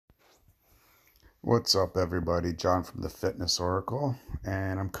What's up, everybody? John from the Fitness Oracle,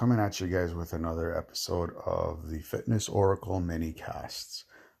 and I'm coming at you guys with another episode of the Fitness Oracle mini casts.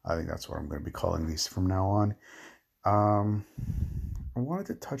 I think that's what I'm going to be calling these from now on. Um, I wanted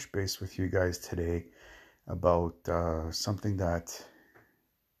to touch base with you guys today about something that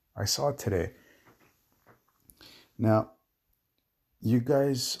I saw today. Now, you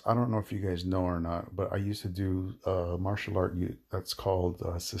guys, I don't know if you guys know or not, but I used to do martial art that's called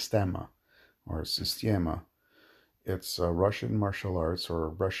Sistema or Sistema. It's Russian martial arts or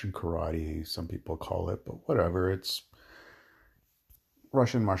Russian karate, some people call it, but whatever. It's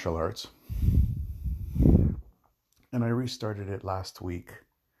Russian martial arts. And I restarted it last week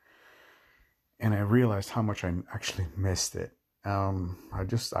and I realized how much I actually missed it. I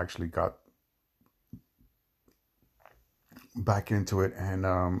just actually got back into it and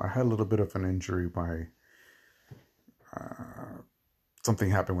I had a little bit of an injury.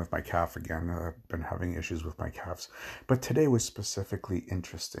 Something happened with my calf again. I've been having issues with my calves. But today was specifically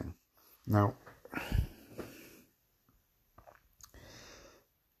interesting. Now,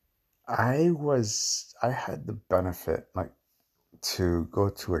 I had the benefit to go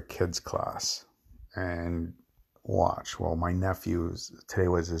to a kids class and watch. Well, my today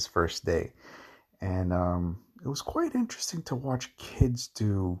was his first day, and it was quite interesting to watch kids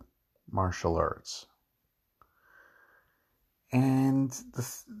do martial arts. And the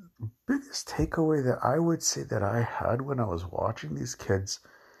biggest takeaway that I would say that I had when I was watching these kids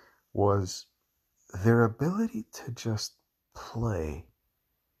was their ability to just play.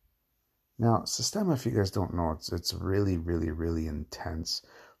 Now, Sistema, if you guys don't know, it's really, really, really intense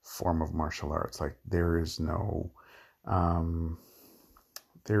form of martial arts. Like there is no,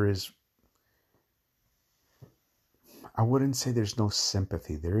 there is, I wouldn't say there's no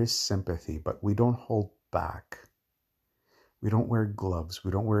sympathy. There is sympathy, but we don't hold back. We don't wear gloves.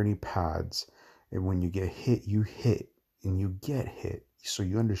 We don't wear any pads. And when you get hit, you hit and you get hit. So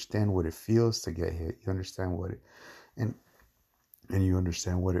you understand what it feels to get hit. You understand and you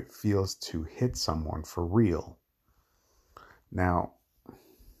understand what it feels to hit someone for real. Now,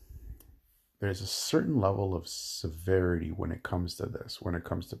 there's a certain level of severity when it comes to this, when it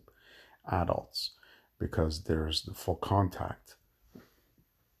comes to adults, because there's the full contact.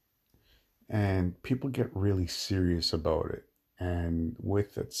 And people get really serious about it. And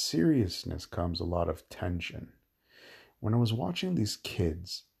with that seriousness comes a lot of tension. When I was watching these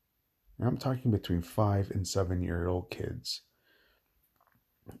kids, and I'm talking between 5 and 7-year-old kids,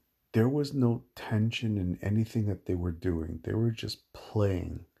 there was no tension in anything that they were doing. They were just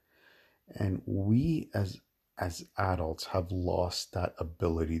playing. And we as adults have lost that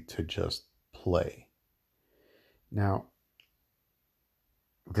ability to just play. Now,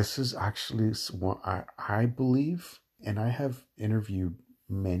 this is actually what I believe, and I have interviewed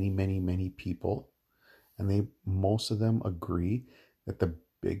many people, and most of them agree that the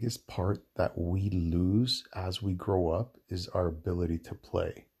biggest part that we lose as we grow up is our ability to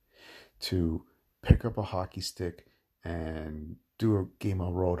play, to pick up a hockey stick and do a game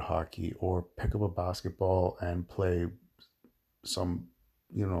of road hockey, or pick up a basketball and play some,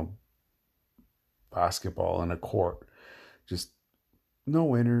 basketball in a court. Just no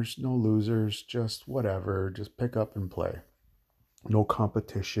winners, no losers, just whatever, just pick up and play. No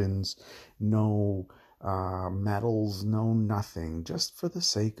competitions, no medals, no nothing, just for the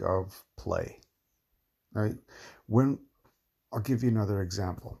sake of play. Right? I'll give you another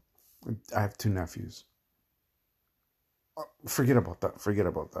example. I have 2 nephews. Forget about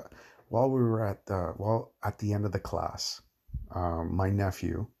that. While we were at the end of the class, my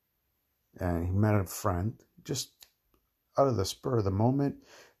nephew, and he met a friend, just out of the spur of the moment.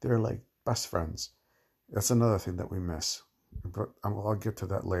 They're like best friends. That's another thing that we miss, but I'll get to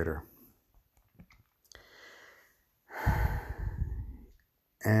that later.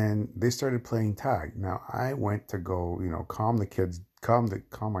 And they started playing tag. Now I went to go, calm the kids, calm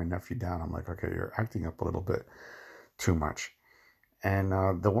my nephew down. I'm like, okay, you're acting up a little bit too much. And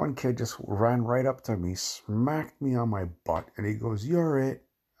the one kid just ran right up to me, smacked me on my butt, and he goes, "You're it."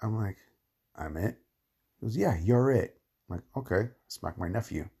 I'm like, "I'm it?" He goes, "Yeah, you're it." I'm like, "Okay." Smack my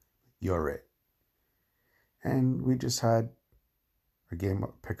nephew. "You're it." And we just had a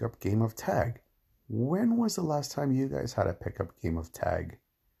pickup game of tag. When was the last time you guys had a pickup game of tag?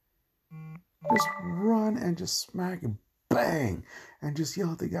 Just run and just smack and bang, and just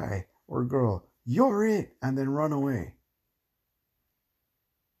yell at the guy or girl, "You're it," and then run away.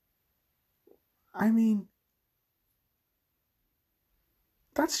 I mean,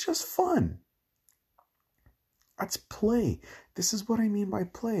 that's just fun. That's play. This is what I mean by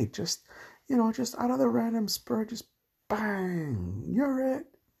play. Just out of the random spur, just bang, "You're it."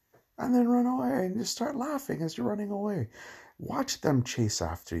 and then run away and just start laughing as you're running away. Watch them chase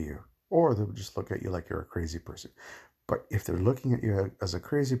after you, or they'll just look at you like you're a crazy person. But if they're looking at you as a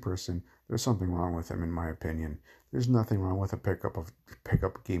crazy person, there's something wrong with them, in my opinion. There's nothing wrong with a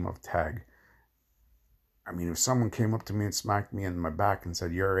pickup game of tag. I mean, if someone came up to me and smacked me in my back and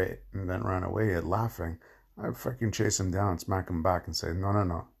said, "You're it," and then ran away laughing, I'd fucking chase him down, smack him back and say, "No, no,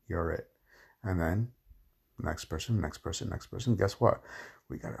 no, you're it." And then next person, next person, next person. Guess what?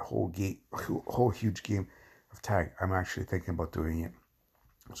 We got a whole huge game of tag. I'm actually thinking about doing it.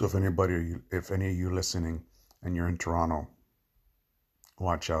 So if any of you listening and you're in Toronto,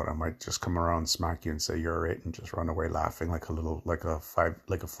 watch out. I might just come around, smack you and say you're it, and just run away laughing like a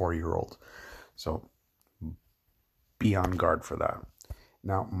 4-year-old. So be on guard for that.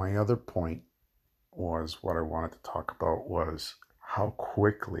 Now, my other point was what I wanted to talk about was how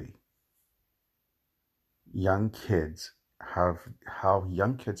quickly young kids have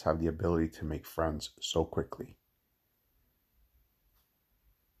the ability to make friends so quickly.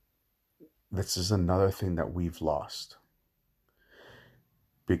 This is another thing that we've lost,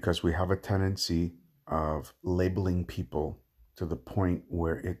 because we have a tendency of labeling people to the point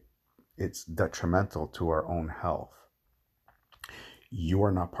where it's detrimental to our own health. You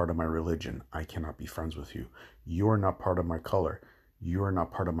are not part of my religion. I cannot be friends with you. You are not part of my color. You are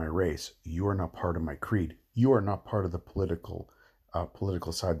not part of my race. You are not part of my creed. You are not part of the political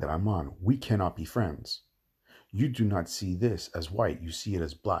side that I'm on. We cannot be friends. You do not see this as white. You see it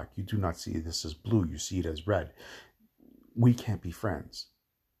as black. You do not see this as blue. You see it as red. We can't be friends.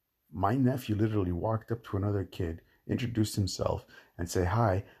 My nephew literally walked up to another kid, introduced himself, and said,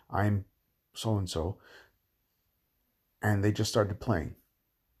 "Hi, I'm so-and-so." And they just started playing.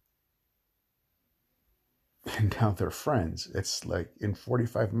 And now they're friends. It's like in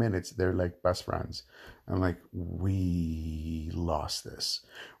 45 minutes, they're like best friends. I'm like, we lost this.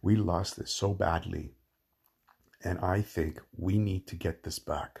 We lost this so badly. And I think we need to get this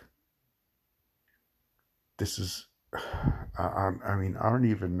back. This is, I mean, I don't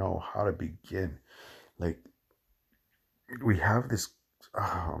even know how to begin. Like, we have this,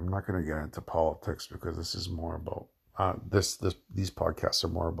 I'm not going to get into politics because this is more about, these podcasts are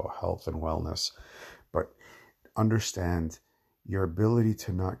more about health and wellness. But understand your ability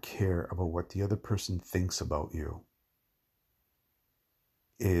to not care about what the other person thinks about you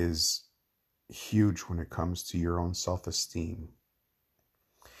is huge when it comes to your own self-esteem.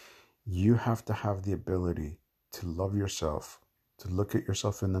 You have to have the ability to love yourself, to look at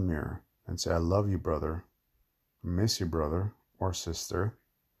yourself in the mirror and say, "I love you, brother. I miss you, brother or sister."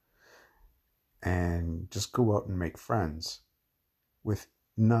 And just go out and make friends with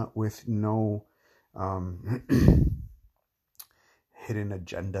no hidden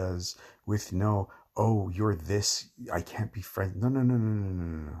agendas, with no, "Oh, you're this, I can't be friends." No, no, no, no, no,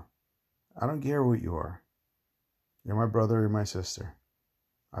 no, no. I don't care what you are. You're my brother, you're my sister.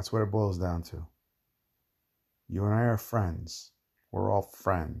 That's what it boils down to. You and I are friends. We're all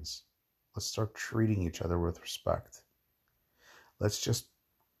friends. Let's start treating each other with respect. Let's just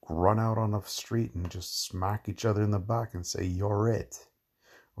run out on the street and just smack each other in the back and say, "You're it."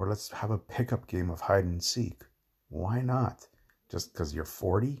 Or let's have a pickup game of hide and seek. Why not? Just because you're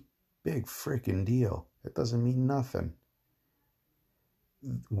 40? Big freaking deal. It doesn't mean nothing.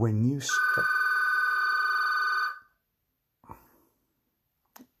 When you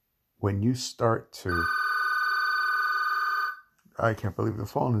start to, I can't believe the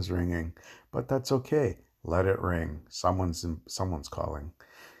phone is ringing, but that's okay. Let it ring. Someone's calling,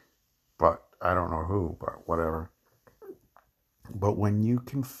 but I don't know who, but whatever. But when you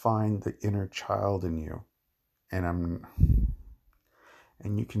can find the inner child in you, and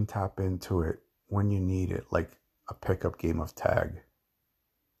you can tap into it when you need it, like a pickup game of tag,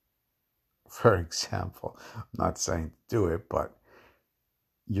 for example. I'm not saying do it, but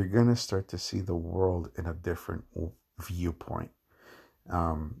you're going to start to see the world in a different viewpoint.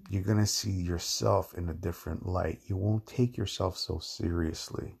 You're going to see yourself in a different light. You won't take yourself so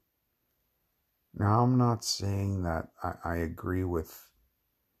seriously. Now, I'm not saying that I agree with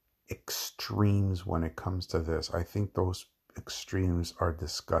extremes when it comes to this. I think those extremes are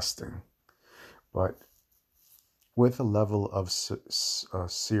disgusting. But with a level of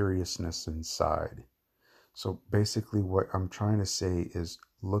seriousness inside. So basically what I'm trying to say is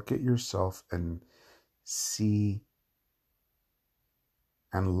look at yourself and see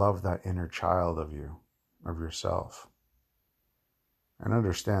and love that inner child of you, of yourself. And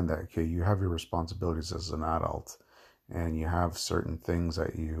understand that, okay, you have your responsibilities as an adult and you have certain things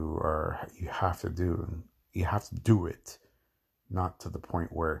that you have to do, and you have to do it, not to the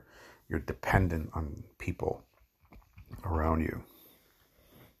point where you're dependent on people around you.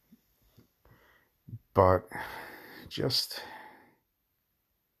 But just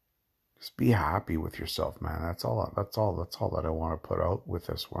just be happy with yourself, man. That's all that I want to put out with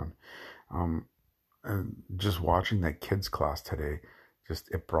this one. Um, and just watching that kids class today, just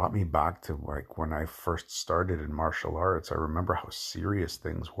it brought me back to like when I first started in martial arts. I remember how serious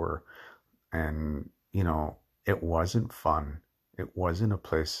things were, and it wasn't fun. It wasn't a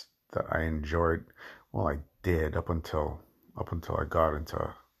place that I enjoyed. Well, I did up until I got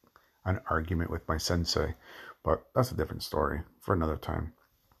into an argument with my sensei, but that's a different story for another time.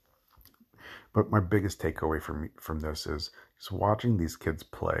 But my biggest takeaway from this is just watching these kids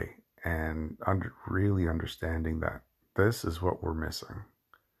play and really understanding that this is what we're missing.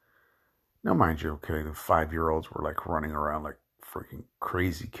 Now, mind you, okay, the 5-year-olds were like running around like freaking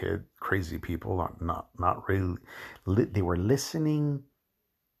crazy people, not really. They were listening,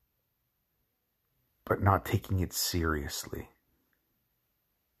 but not taking it seriously.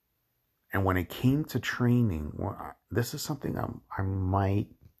 And when it came to training, well, this is something I might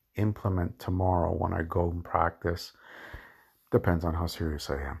implement tomorrow when I go and practice. Depends on how serious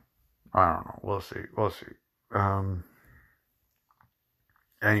I am. I don't know. We'll see. We'll see. Um,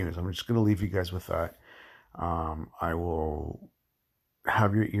 Anyways, I'm just going to leave you guys with that. I will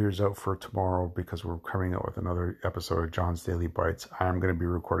have your ears out for tomorrow because we're coming out with another episode of John's Daily Bites. I'm going to be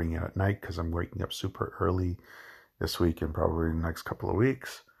recording it at night because I'm waking up super early this week and probably the next couple of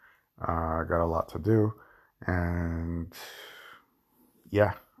weeks. I got a lot to do. And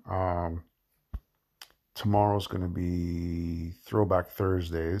yeah, tomorrow's going to be Throwback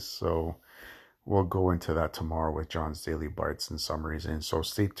Thursdays. So we'll go into that tomorrow with John's Daily Bites and summaries. And so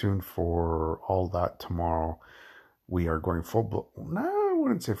stay tuned for all that tomorrow. We are going no, I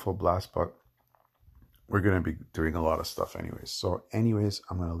wouldn't say full blast, but we're going to be doing a lot of stuff anyways. So anyways,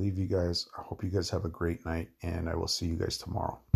 I'm going to leave you guys. I hope you guys have a great night and I will see you guys tomorrow.